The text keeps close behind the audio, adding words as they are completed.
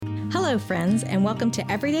Hello, friends, and welcome to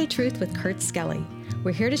Everyday Truth with Kurt Skelly.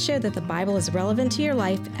 We're here to show that the Bible is relevant to your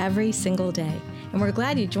life every single day, and we're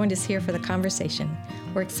glad you joined us here for the conversation.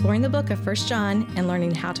 We're exploring the book of 1 John and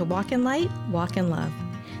learning how to walk in light, walk in love.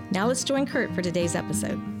 Now let's join Kurt for today's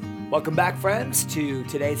episode. Welcome back, friends, to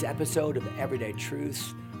today's episode of Everyday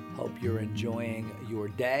Truths. Hope you're enjoying your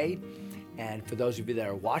day. And for those of you that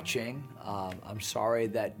are watching, I'm sorry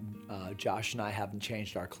that Josh and I haven't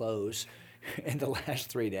changed our clothes in the last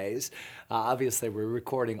 3 days. Obviously, we're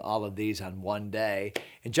recording all of these on one day.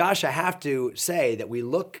 And Josh, I have to say that we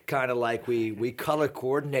look kind of like we color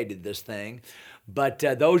coordinated this thing. But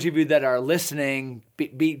those of you that are listening,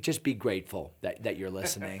 just be grateful that you're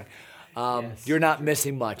listening. Yes, you're not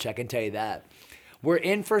missing much, I can tell you that. We're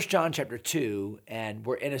in 1 John chapter 2, and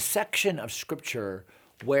we're in a section of Scripture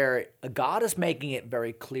where God is making it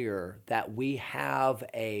very clear that we have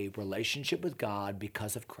a relationship with God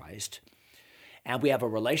because of Christ, and we have a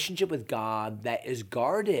relationship with God that is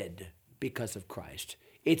guarded because of Christ.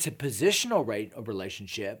 It's a positional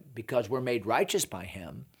relationship because we're made righteous by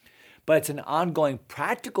Him, but it's an ongoing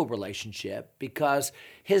practical relationship because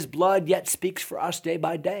His blood yet speaks for us day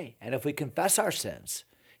by day. And if we confess our sins,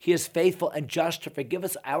 He is faithful and just to forgive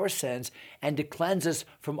us our sins and to cleanse us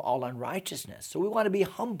from all unrighteousness. So we want to be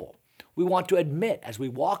humble. We want to admit as we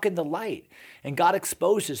walk in the light and God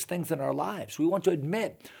exposes things in our lives, we want to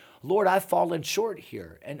admit, Lord, I've fallen short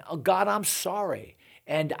here. And God, I'm sorry.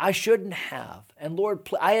 And I shouldn't have. And Lord,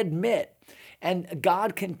 I admit. And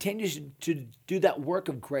God continues to do that work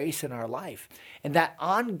of grace in our life. And that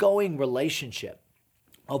ongoing relationship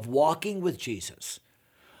of walking with Jesus,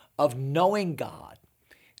 of knowing God,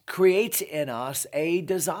 creates in us a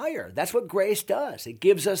desire. That's what grace does. It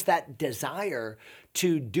gives us that desire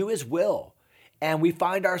to do His will. And we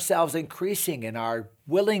find ourselves increasing in our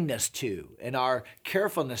willingness to, in our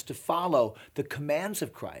carefulness to follow the commands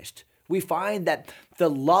of Christ. We find that the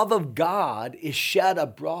love of God is shed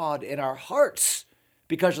abroad in our hearts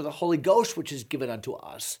because of the Holy Ghost, which is given unto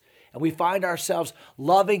us. And we find ourselves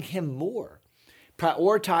loving Him more,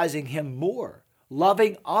 prioritizing Him more,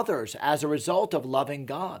 loving others as a result of loving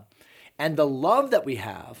God. And the love that we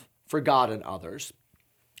have for God and others,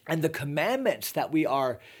 and the commandments that we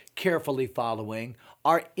are carefully following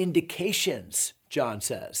are indications, John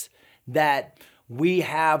says, that we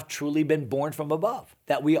have truly been born from above,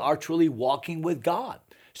 that we are truly walking with God.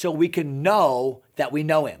 So we can know that we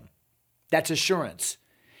know Him. That's assurance.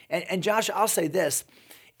 And Josh, I'll say this.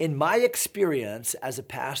 In my experience as a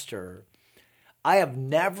pastor, I have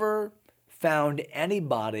never found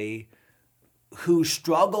anybody who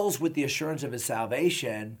struggles with the assurance of his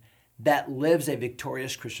salvation that lives a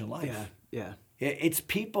victorious Christian life. Yeah. It's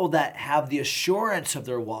people that have the assurance of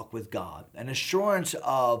their walk with God, an assurance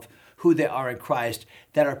of who they are in Christ,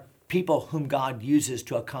 that are people whom God uses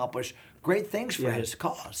to accomplish great things for His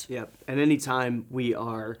cause. Yep. And anytime we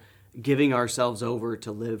are giving ourselves over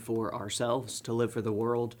to live for ourselves, to live for the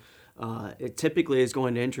world, it typically is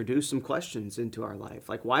going to introduce some questions into our life.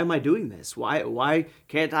 Like, why am I doing this? Why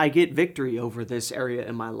can't I get victory over this area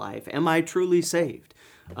in my life? Am I truly saved?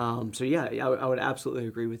 I would absolutely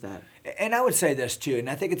agree with that. And I would say this too, and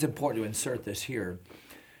I think it's important to insert this here.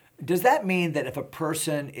 Does that mean that if a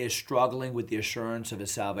person is struggling with the assurance of his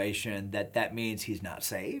salvation, that means he's not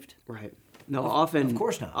saved? Right. No, often. Of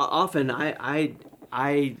course not. Often,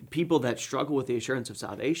 I people that struggle with the assurance of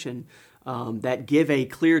salvation, that give a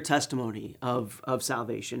clear testimony of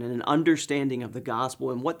salvation and an understanding of the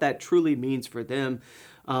gospel and what that truly means for them.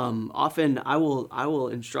 Often, I will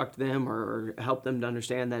instruct them or help them to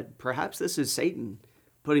understand that perhaps this is Satan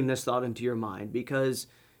putting this thought into your mind, because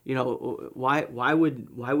why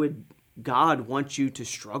would God want you to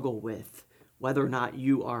struggle with whether or not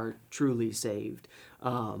you are truly saved?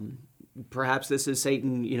 Perhaps this is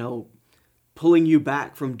Satan, pulling you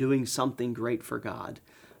back from doing something great for God.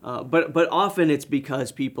 But often it's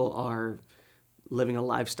because people are living a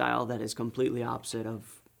lifestyle that is completely opposite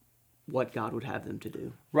of what God would have them to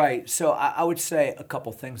do. Right. So I would say a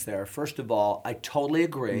couple things there. First of all, I totally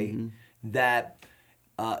agree that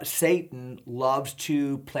Satan loves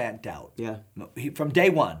to plant doubt. Yeah. From day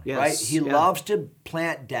one, yes. Right? He loves to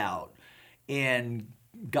plant doubt in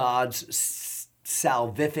God's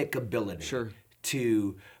salvific ability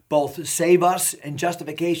to both save us in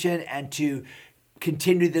justification and to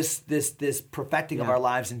continue this perfecting of our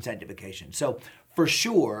lives in sanctification. So for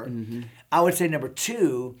sure, I would say number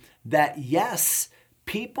two, that yes,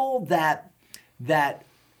 people that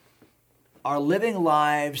are living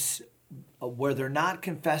lives where they're not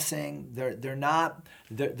confessing,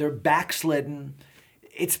 they're backslidden.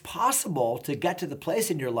 It's possible to get to the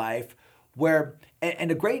place in your life where,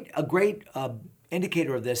 and a great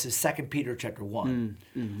indicator of this is 2 Peter chapter 1,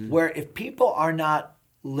 where if people are not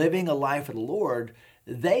living a life of the Lord,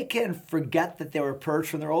 they can forget that they were purged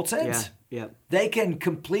from their old sins. Yeah. They can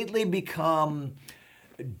completely become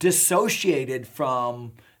dissociated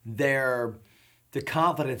from the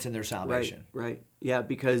confidence in their salvation. Right. Yeah,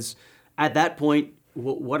 because at that point,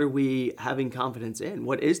 what are we having confidence in?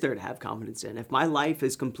 What is there to have confidence in? If my life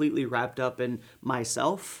is completely wrapped up in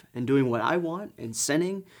myself and doing what I want and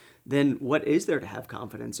sinning, then what is there to have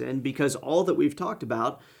confidence in? Because all that we've talked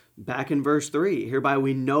about back in verse 3, hereby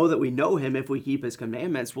we know that we know him if we keep his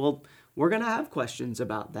commandments. Well, we're going to have questions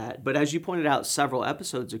about that. But as you pointed out several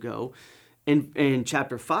episodes ago, in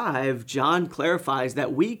chapter 5, John clarifies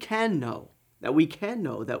that we can know that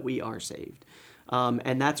we are saved.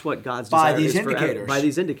 And that's what God's desire is by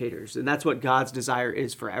these indicators. And that's what God's desire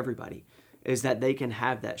is for everybody, is that they can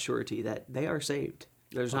have that surety that they are saved.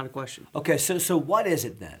 There's not a question. Okay, so what is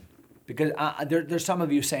it then? Because there's some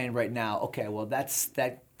of you saying right now, okay, well, that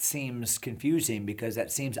seems confusing because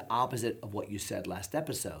that seems opposite of what you said last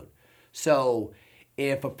episode. So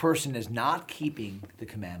if a person is not keeping the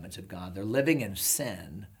commandments of God, they're living in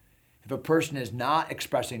sin. If a person is not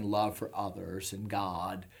expressing love for others and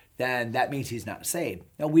God, then that means he's not saved.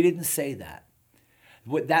 No, we didn't say that.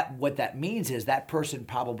 What that means is that person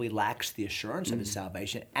probably lacks the assurance of his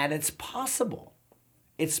salvation, and it's possible.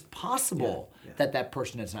 It's possible that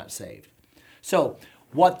person is not saved. So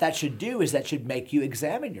what that should do is that should make you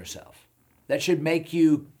examine yourself. That should make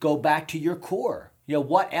you go back to your core.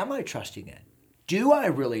 What am I trusting in? Do I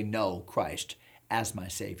really know Christ as my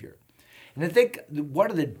Savior? And I think one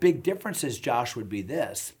of the big differences, Josh, would be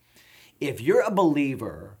this. If you're a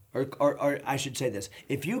believer, or I should say this,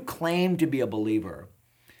 if you claim to be a believer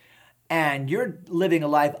and you're living a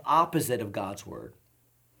life opposite of God's word,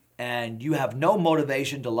 and you have no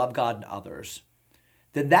motivation to love God and others,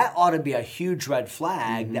 then that ought to be a huge red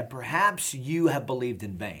flag that perhaps you have believed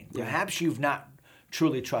in vain. Yeah. Perhaps you've not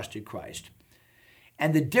truly trusted Christ.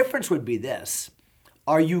 And the difference would be this.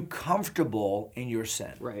 Are you comfortable in your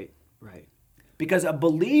sin? Right. Because a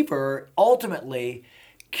believer ultimately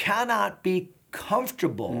cannot be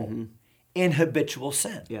comfortable in habitual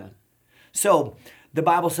sin. Yeah. So the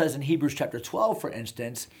Bible says in Hebrews chapter 12, for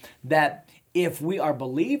instance, that if we are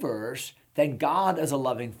believers, then God as a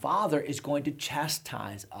loving Father is going to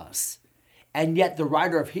chastise us. And yet the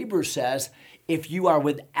writer of Hebrews says, if you are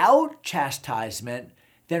without chastisement,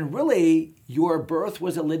 then really your birth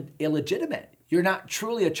was illegitimate. You're not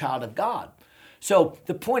truly a child of God. So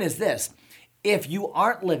the point is this, if you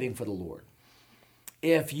aren't living for the Lord,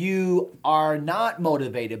 if you are not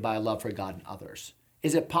motivated by a love for God and others,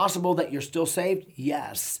 is it possible that you're still saved?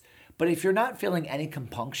 Yes. But if you're not feeling any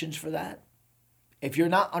compunctions for that, if you're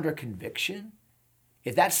not under conviction,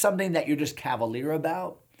 if that's something that you're just cavalier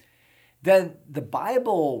about, then the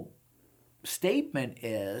Bible statement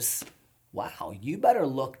is, wow, you better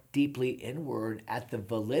look deeply inward at the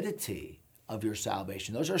validity of your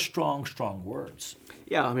salvation. Those are strong, strong words.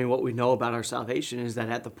 Yeah, I mean, what we know about our salvation is that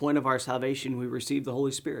at the point of our salvation, we receive the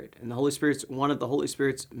Holy Spirit. And the Holy Spirit's one of the Holy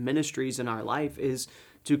Spirit's ministries in our life is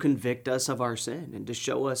to convict us of our sin and to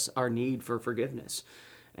show us our need for forgiveness.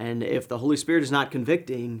 And if the Holy Spirit is not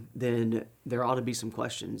convicting, then there ought to be some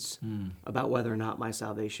questions about whether or not my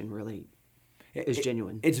salvation really is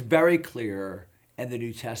genuine. It's very clear in the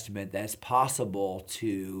New Testament that it's possible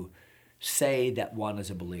to say that one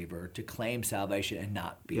is a believer, to claim salvation and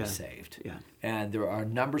not be saved. Yeah. And there are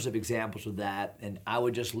numbers of examples of that, and I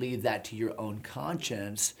would just leave that to your own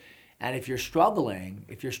conscience. And if you're struggling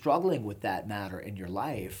with that matter in your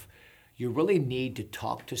life, you really need to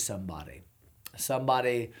talk to somebody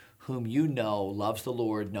whom you know loves the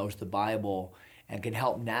Lord, knows the Bible, and can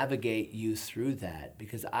help navigate you through that,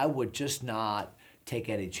 because I would just not take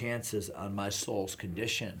any chances on my soul's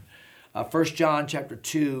condition. 1 John chapter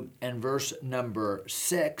 2 and verse number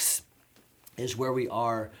 6 is where we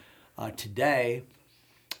are today.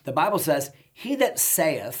 The Bible says, he that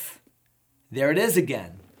saith, there it is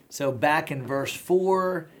again. So back in verse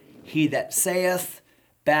 4, he that saith,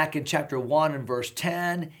 back in chapter 1 and verse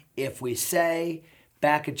 10, if we say,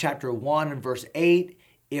 back in chapter 1 and verse 8,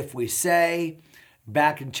 if we say,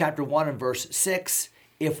 back in chapter 1 and verse 6,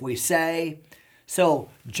 if we say. So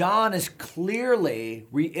John is clearly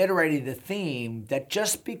reiterating the theme that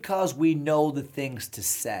just because we know the things to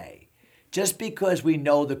say, just because we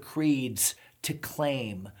know the creeds to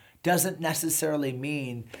claim, doesn't necessarily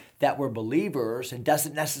mean that we're believers and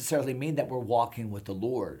doesn't necessarily mean that we're walking with the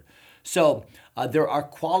Lord. So there are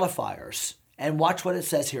qualifiers. And watch what it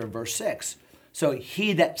says here in verse 6. So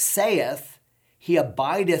he that saith, he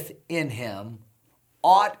abideth in him,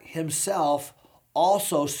 ought himself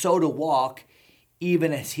also so to walk,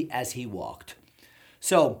 even as he walked.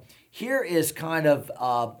 So here is kind of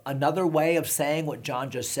another way of saying what John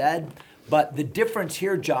just said, but the difference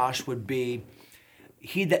here, Josh, would be,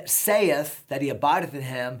 he that saith that he abideth in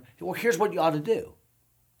him, well, here's what you ought to do.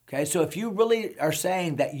 Okay, so if you really are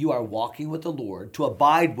saying that you are walking with the Lord, to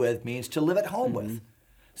abide with means to live at home with.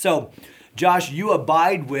 So, Josh, you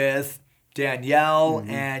abide with Danielle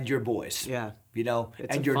and your boys. Yeah. You know,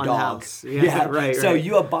 It's and a your fun dog. house. Yeah, right. So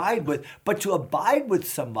you abide with, but to abide with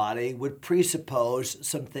somebody would presuppose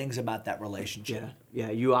some things about that relationship.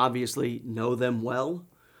 Yeah. You obviously know them well.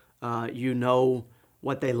 You know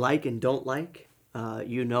what they like and don't like.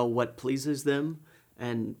 You know what pleases them,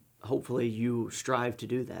 and hopefully you strive to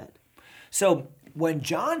do that. So when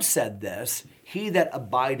John said this, he that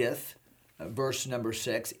abideth, verse number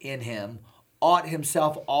 6, in him, ought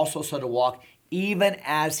himself also so to walk, even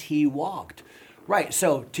as he walked. Right.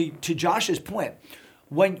 So to Josh's point,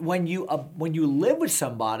 when you live with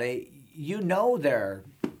somebody, you know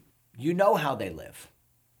how they live.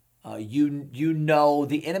 You know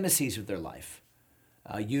the intimacies of their life.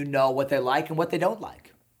 You know what they like and what they don't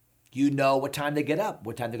like. You know what time they get up,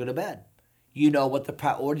 what time they go to bed. You know what the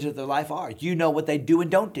priorities of their life are. You know what they do and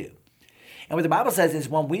don't do. And what the Bible says is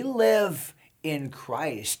when we live in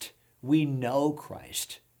Christ, we know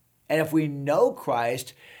Christ. And if we know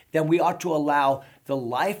Christ, then we ought to allow the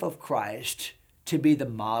life of Christ to be the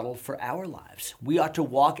model for our lives. We ought to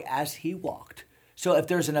walk as he walked. So if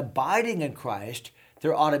there's an abiding in Christ,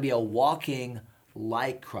 there ought to be a walking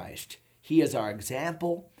like Christ. He is our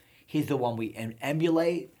example. He's the one we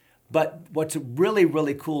emulate. But what's really,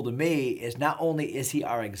 really cool to me is not only is he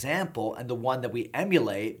our example and the one that we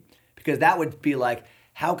emulate, because that would be like,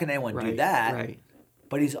 how can anyone do that? Right.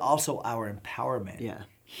 But he's also our empowerment. Yeah.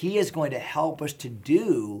 He is going to help us to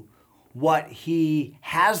do what he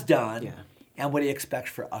has done and what he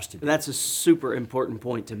expects for us to do. That's a super important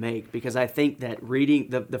point to make, because I think that reading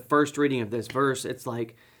the first reading of this verse, it's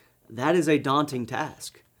like, that is a daunting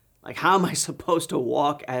task. Like, how am I supposed to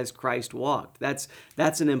walk as Christ walked? That's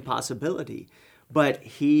an impossibility. But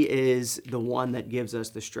he is the one that gives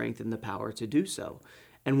us the strength and the power to do so.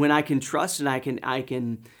 And when I can trust and I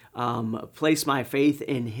can place my faith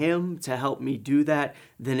in him to help me do that,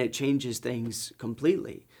 then it changes things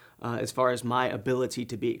completely as far as my ability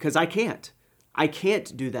to be. Because I can't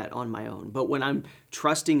do that on my own. But when I'm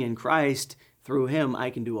trusting in Christ through him,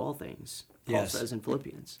 I can do all things. Paul says in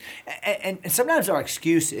Philippians. And sometimes our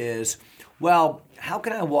excuse is, well, how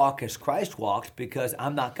can I walk as Christ walked because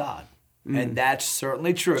I'm not God? And that's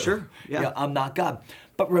certainly true. Sure, yeah. You know, I'm not God.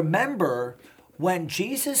 But remember, when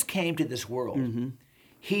Jesus came to this world,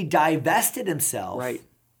 he divested himself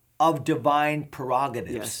of divine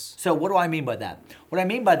prerogatives. Yes. So what do I mean by that? What I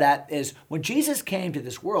mean by that is when Jesus came to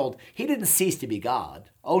this world, he didn't cease to be God.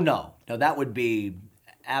 Oh, no. No, that would be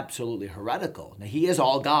absolutely heretical. Now, he is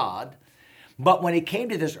all God. But when he came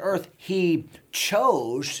to this earth, he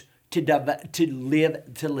chose to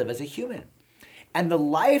live as a human. And the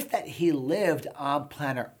life that he lived on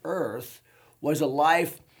planet Earth was a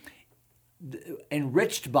life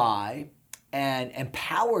enriched by and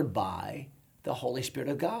empowered by the Holy Spirit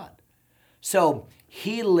of God. So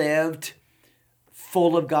he lived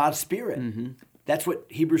full of God's Spirit. That's what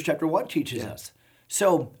Hebrews chapter 1 teaches us.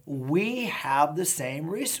 So we have the same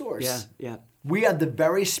resource. Yeah. We have the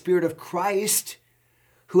very Spirit of Christ,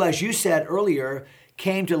 who, as you said earlier,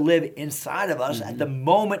 came to live inside of us at the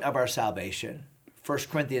moment of our salvation, 1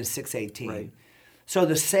 Corinthians 6:18. Right. So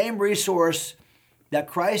the same resource that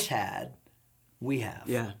Christ had, we have.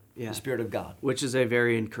 Yeah. The Spirit of God. Which is a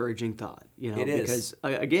very encouraging thought. It is.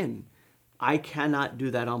 Because, again, I cannot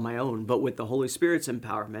do that on my own, but with the Holy Spirit's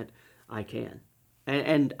empowerment, I can.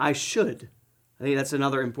 And I should. I think that's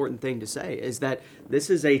another important thing to say, is that this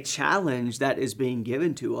is a challenge that is being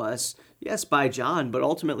given to us, yes, by John, but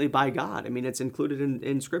ultimately by God. I mean, it's included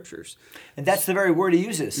in scriptures. And that's the very word he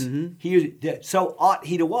uses. So ought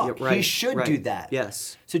he to walk. Yeah, right, he should do that.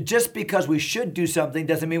 Yes. So just because we should do something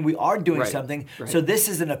doesn't mean we are doing something. Right. So this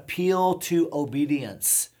is an appeal to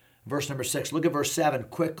obedience. Verse number 6. Look at verse 7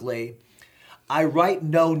 quickly. I write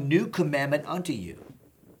no new commandment unto you,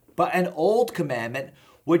 but an old commandment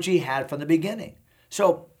which he had from the beginning.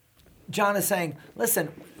 So John is saying, listen,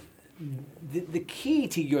 the key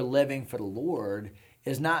to your living for the Lord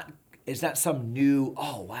is not some new,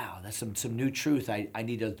 oh wow, that's some new truth I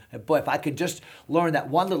need to, boy, if I could just learn that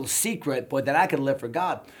one little secret, boy, then I could live for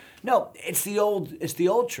God. No, it's the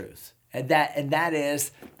old truth. And that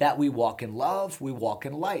is that we walk in love, we walk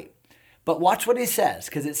in light. But watch what he says,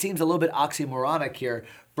 because it seems a little bit oxymoronic here.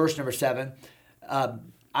 Verse number 7,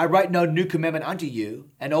 I write no new commandment unto you,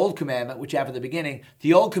 an old commandment which you have from the beginning.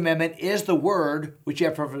 The old commandment is the word which you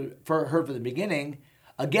have heard from the beginning.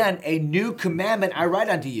 Again, a new commandment I write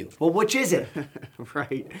unto you. Well, which is it?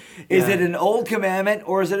 Right. Is it an old commandment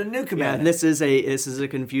or is it a new commandment? Yeah, and this is a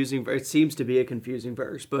confusing verse. It seems to be a confusing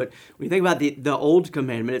verse. But when you think about the old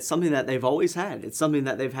commandment, it's something that they've always had. It's something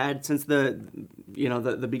that they've had since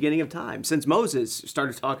the beginning of time, since Moses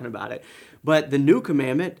started talking about it. But the new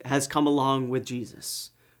commandment has come along with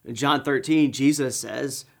Jesus. In John 13, Jesus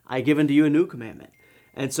says, I give unto you a new commandment.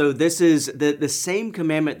 And so this is the same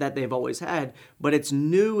commandment that they've always had, but it's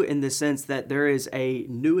new in the sense that there is a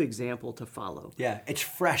new example to follow. Yeah, it's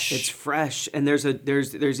fresh. It's fresh, and there's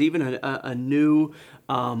even a new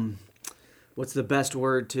what's the best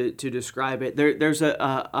word to describe it? There's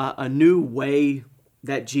a new way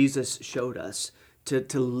that Jesus showed us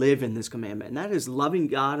to live in this commandment, and that is loving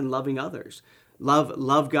God and loving others.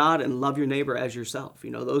 Love God and love your neighbor as yourself.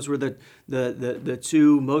 Those were the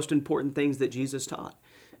two most important things that Jesus taught.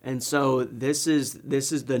 And so this is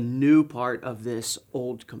the new part of this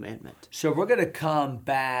old commandment. So we're going to come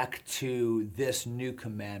back to this new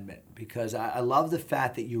commandment because I love the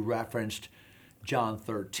fact that you referenced John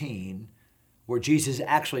 13, where Jesus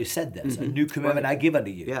actually said this, a new commandment I give unto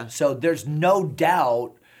you. Yeah. So there's no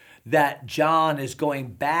doubt that John is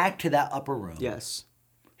going back to that upper room. Yes.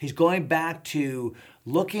 He's going back to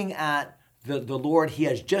looking at the Lord he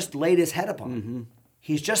has just laid his head upon. Mm-hmm.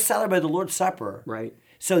 He's just celebrated the Lord's Supper. Right.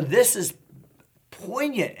 So this is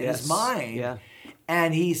poignant in his mind. Yeah.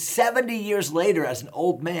 And he's 70 years later as an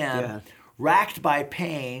old man, racked by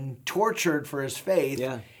pain, tortured for his faith,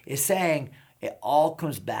 is saying it all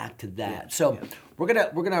comes back to that. Yeah. So we're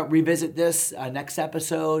gonna revisit this next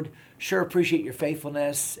episode. Sure appreciate your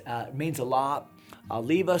faithfulness. It means a lot.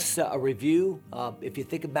 Leave us a review if you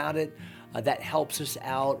think about it. That helps us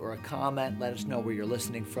out, or a comment. Let us know where you're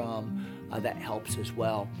listening from. That helps as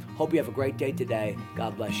well. Hope you have a great day today.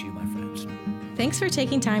 God bless you, my friends. Thanks for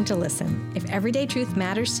taking time to listen. If Everyday Truth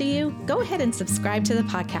matters to you, go ahead and subscribe to the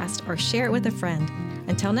podcast or share it with a friend.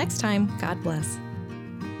 Until next time, God bless.